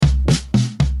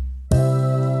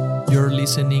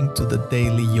listening to the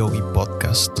Daily Yogi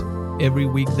Podcast. Every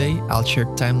weekday, I'll share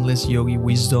timeless yogi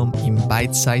wisdom in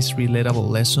bite-sized relatable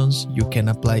lessons you can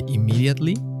apply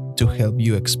immediately to help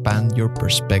you expand your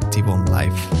perspective on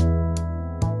life.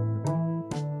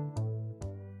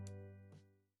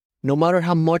 No matter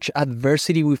how much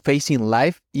adversity we face in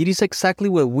life, it is exactly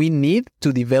what we need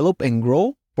to develop and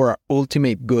grow for our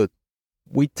ultimate good.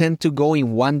 We tend to go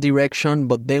in one direction,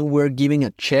 but then we're giving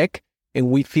a check and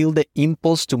we feel the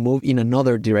impulse to move in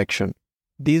another direction.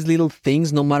 These little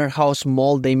things, no matter how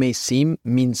small they may seem,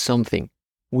 mean something.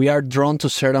 We are drawn to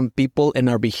certain people and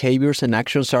our behaviors and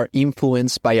actions are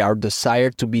influenced by our desire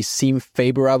to be seen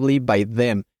favorably by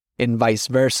them and vice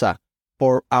versa,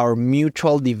 for our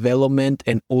mutual development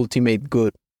and ultimate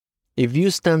good. If you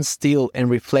stand still and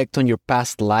reflect on your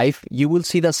past life, you will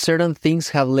see that certain things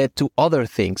have led to other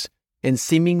things, and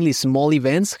seemingly small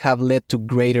events have led to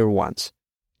greater ones.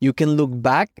 You can look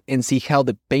back and see how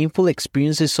the painful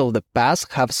experiences of the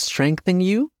past have strengthened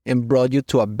you and brought you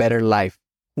to a better life.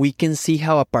 We can see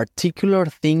how a particular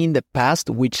thing in the past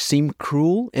which seemed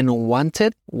cruel and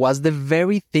unwanted was the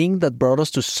very thing that brought us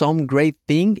to some great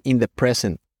thing in the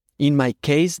present. In my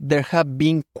case, there have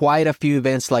been quite a few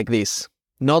events like this.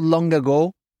 Not long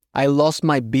ago, I lost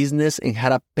my business and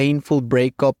had a painful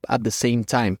breakup at the same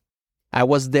time. I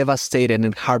was devastated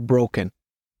and heartbroken.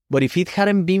 But if it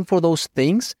hadn't been for those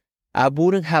things, I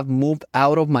wouldn't have moved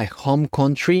out of my home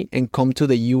country and come to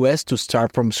the US to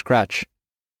start from scratch.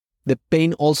 The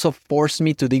pain also forced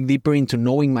me to dig deeper into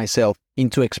knowing myself,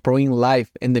 into exploring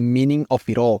life and the meaning of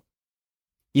it all.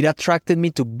 It attracted me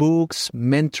to books,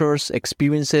 mentors,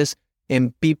 experiences,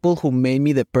 and people who made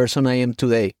me the person I am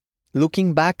today.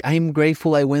 Looking back, I am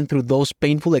grateful I went through those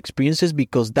painful experiences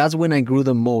because that's when I grew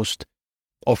the most.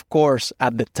 Of course,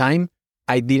 at the time,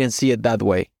 I didn't see it that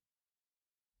way.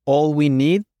 All we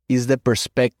need is the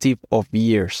perspective of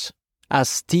years. As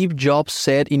Steve Jobs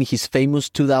said in his famous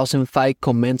 2005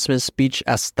 commencement speech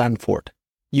at Stanford,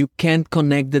 you can't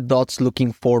connect the dots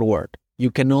looking forward. You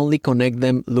can only connect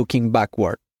them looking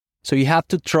backward. So you have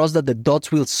to trust that the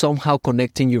dots will somehow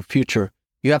connect in your future.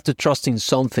 You have to trust in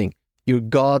something, your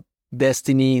God,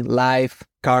 destiny, life,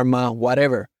 karma,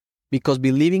 whatever. Because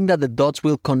believing that the dots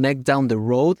will connect down the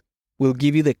road will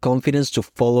give you the confidence to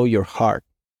follow your heart.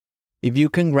 If you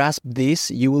can grasp this,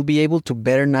 you will be able to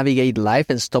better navigate life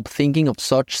and stop thinking of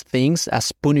such things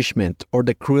as punishment or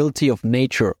the cruelty of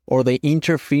nature or the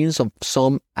interference of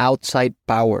some outside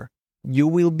power. You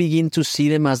will begin to see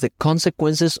them as the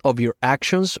consequences of your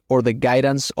actions or the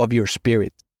guidance of your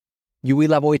spirit. You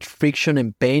will avoid friction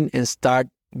and pain and start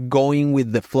going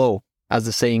with the flow, as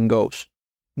the saying goes.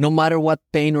 No matter what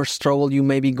pain or struggle you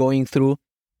may be going through,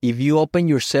 if you open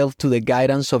yourself to the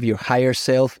guidance of your higher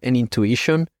self and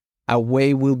intuition, a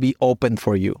way will be opened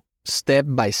for you, step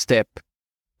by step.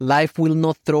 Life will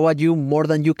not throw at you more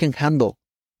than you can handle.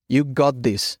 You got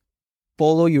this.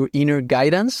 Follow your inner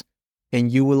guidance,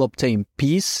 and you will obtain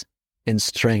peace and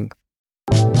strength.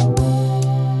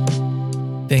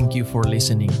 Thank you for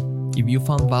listening. If you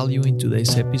found value in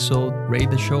today's episode, rate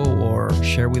the show or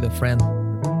share with a friend.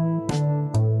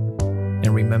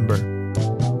 And remember,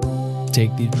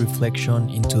 take this reflection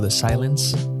into the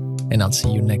silence, and I'll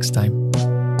see you next time.